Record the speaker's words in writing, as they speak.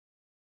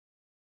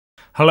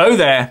Hello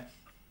there.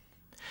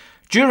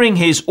 During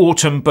his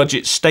autumn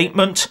budget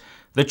statement,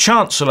 the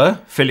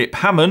Chancellor, Philip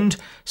Hammond,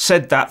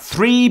 said that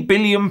 £3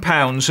 billion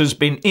has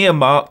been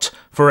earmarked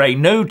for a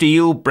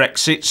no-deal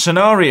Brexit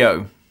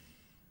scenario.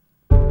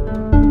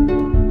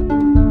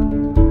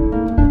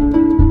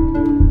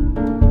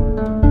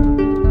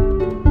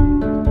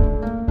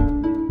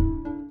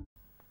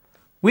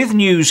 With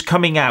news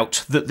coming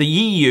out that the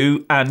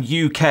EU and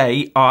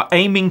UK are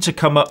aiming to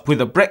come up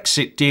with a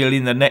Brexit deal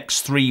in the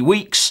next 3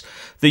 weeks,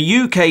 the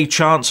UK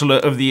Chancellor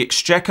of the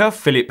Exchequer,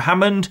 Philip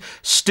Hammond,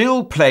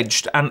 still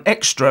pledged an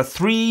extra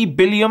 £3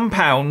 billion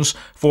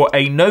for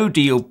a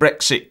no-deal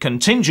Brexit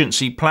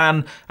contingency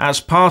plan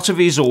as part of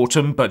his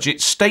autumn budget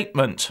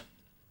statement.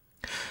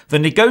 The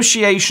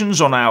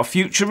negotiations on our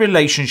future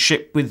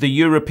relationship with the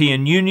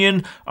European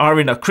Union are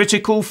in a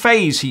critical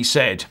phase, he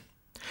said.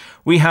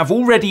 We have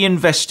already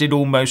invested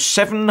almost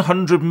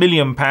 £700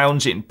 million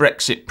in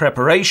Brexit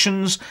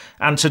preparations,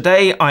 and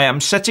today I am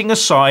setting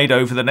aside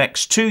over the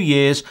next 2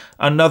 years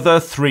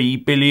another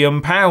 £3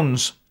 billion.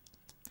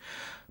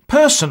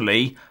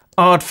 Personally,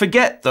 I'd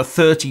forget the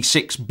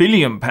 £36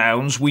 billion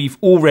we've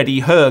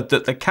already heard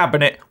that the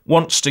Cabinet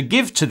wants to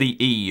give to the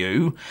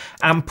EU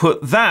and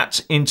put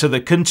that into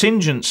the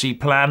contingency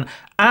plan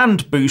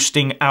and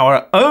boosting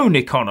our own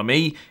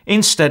economy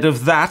instead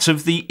of that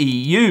of the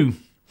EU.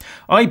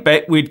 I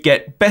bet we'd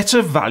get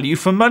better value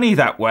for money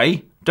that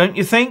way, don't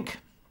you think?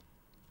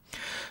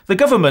 The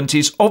government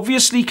is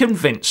obviously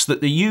convinced that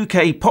the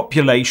UK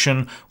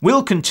population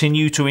will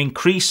continue to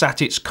increase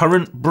at its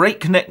current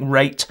breakneck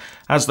rate,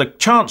 as the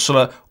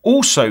Chancellor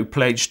also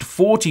pledged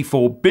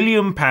 £44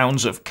 billion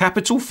of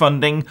capital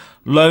funding,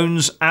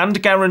 loans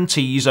and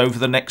guarantees over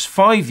the next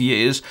 5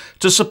 years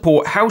to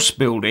support house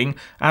building,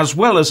 as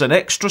well as an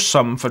extra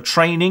sum for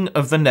training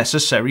of the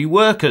necessary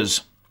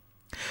workers.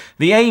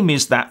 The aim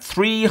is that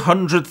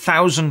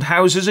 300,000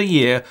 houses a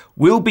year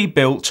will be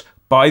built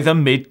by the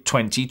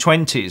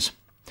mid-2020s.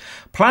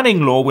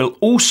 Planning law will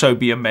also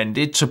be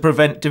amended to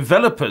prevent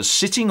developers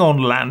sitting on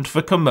land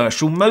for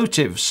commercial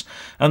motives,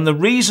 and the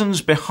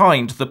reasons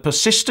behind the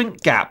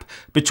persistent gap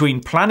between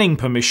planning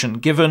permission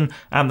given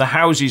and the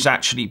houses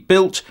actually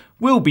built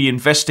will be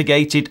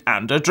investigated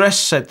and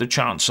addressed, said the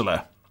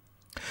Chancellor.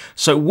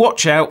 So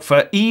watch out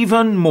for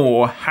even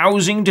more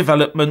housing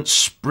developments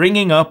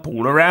springing up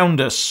all around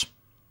us.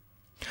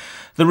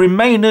 The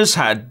Remainers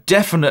had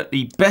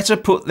definitely better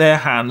put their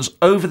hands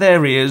over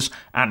their ears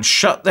and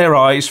shut their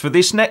eyes for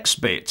this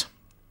next bit.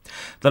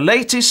 The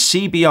latest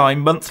CBI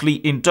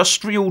monthly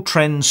industrial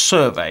trends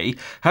survey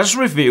has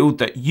revealed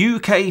that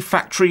UK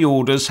factory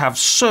orders have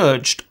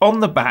surged on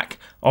the back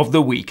of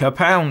the weaker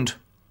pound.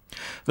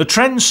 The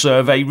Trends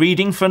survey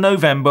reading for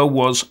November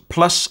was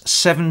plus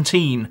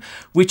 17,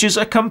 which is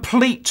a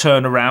complete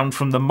turnaround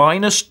from the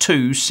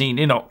 -2 seen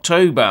in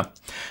October,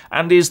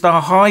 and is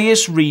the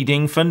highest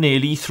reading for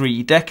nearly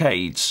 3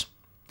 decades.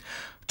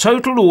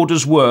 Total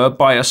orders were,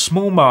 by a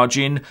small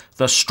margin,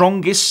 the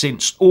strongest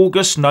since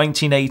August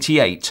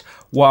 1988,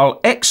 while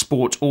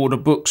export order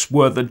books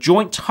were the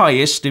joint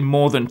highest in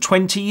more than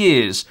 20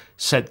 years,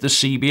 said the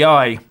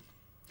CBI.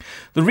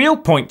 The real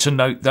point to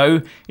note,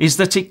 though, is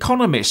that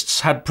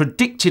economists had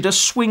predicted a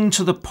swing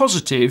to the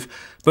positive,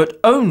 but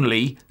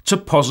only to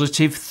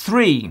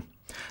 +3.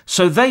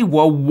 So they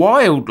were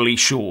wildly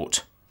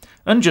short.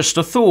 And just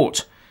a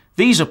thought,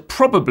 these are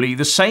probably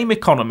the same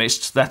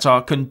economists that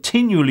are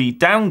continually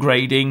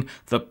downgrading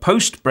the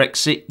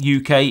post-Brexit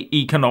UK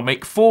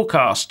economic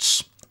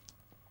forecasts.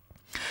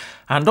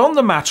 And on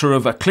the matter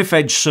of a cliff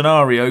edge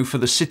scenario for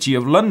the City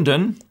of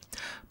London,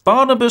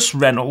 Barnabas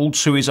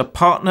Reynolds, who is a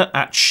partner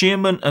at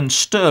Shearman and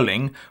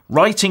Sterling,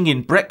 writing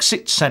in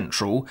Brexit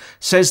Central,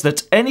 says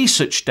that any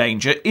such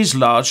danger is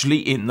largely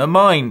in the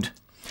mind,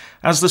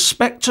 as the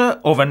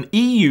spectre of an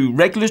EU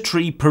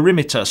regulatory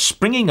perimeter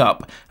springing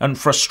up and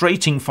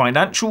frustrating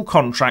financial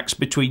contracts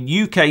between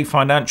UK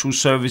financial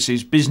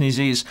services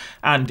businesses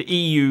and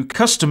EU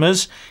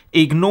customers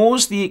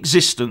ignores the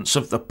existence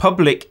of the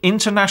public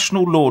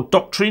international law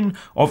doctrine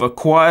of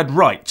acquired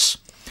rights,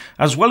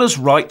 as well as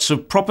rights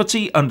of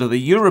property under the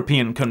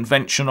European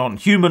Convention on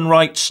Human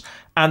Rights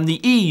and the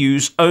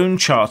EU's own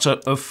Charter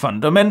of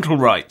Fundamental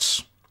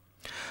Rights.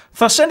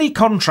 Thus, any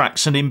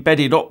contracts and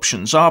embedded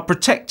options are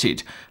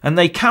protected, and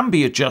they can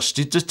be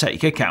adjusted to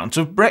take account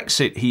of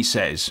Brexit, he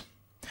says.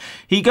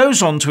 He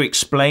goes on to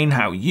explain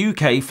how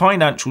UK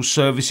financial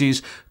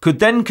services could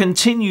then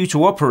continue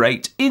to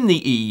operate in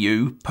the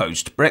EU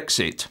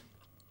post-Brexit.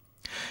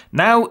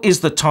 Now is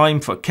the time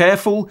for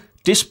careful,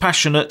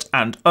 dispassionate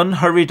and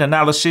unhurried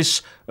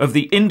analysis of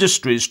the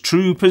industry's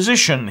true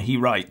position, he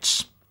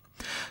writes.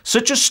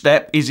 Such a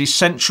step is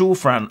essential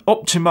for an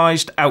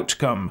optimised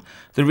outcome.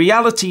 The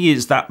reality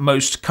is that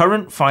most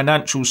current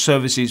financial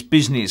services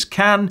business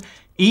can,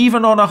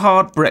 even on a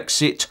hard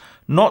Brexit,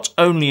 not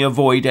only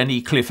avoid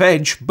any cliff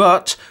edge,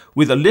 but,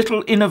 with a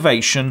little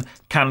innovation,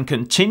 can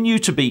continue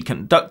to be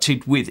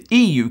conducted with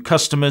EU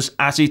customers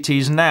as it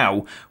is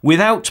now,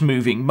 without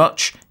moving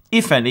much,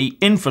 if any,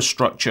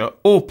 infrastructure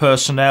or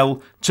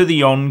personnel to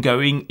the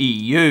ongoing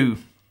EU.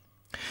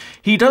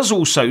 He does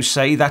also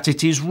say that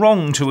it is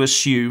wrong to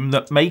assume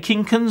that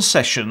making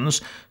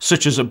concessions,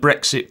 such as a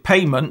Brexit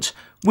payment,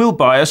 will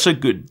buy us a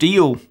good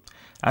deal.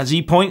 As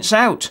he points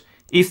out,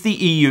 if the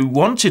EU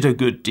wanted a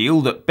good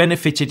deal that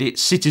benefited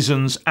its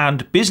citizens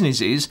and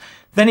businesses,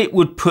 then it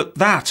would put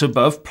that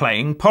above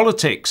playing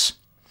politics.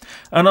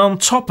 And on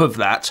top of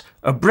that,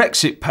 a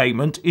Brexit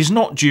payment is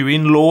not due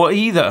in law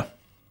either.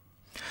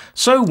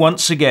 So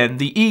once again,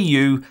 the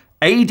EU,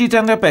 aided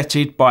and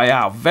abetted by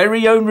our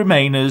very own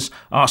Remainers,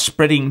 are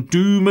spreading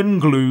doom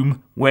and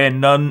gloom where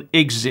none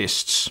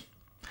exists.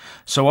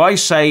 So I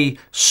say,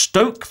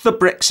 stoke the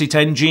Brexit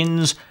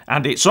engines,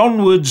 and it's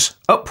onwards,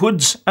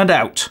 upwards and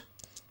out.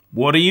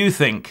 What do you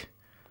think?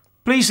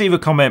 Please leave a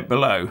comment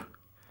below.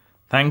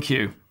 Thank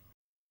you.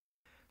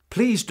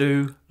 Please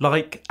do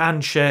like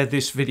and share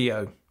this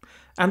video,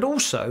 and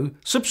also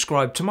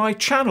subscribe to my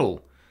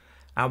channel.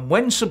 And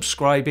when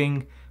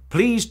subscribing,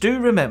 please do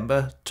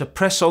remember to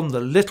press on the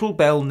little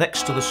bell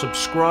next to the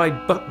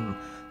subscribe button.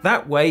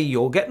 That way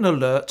you'll get an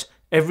alert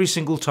every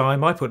single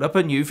time I put up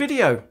a new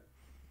video.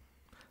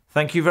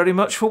 Thank you very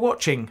much for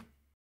watching.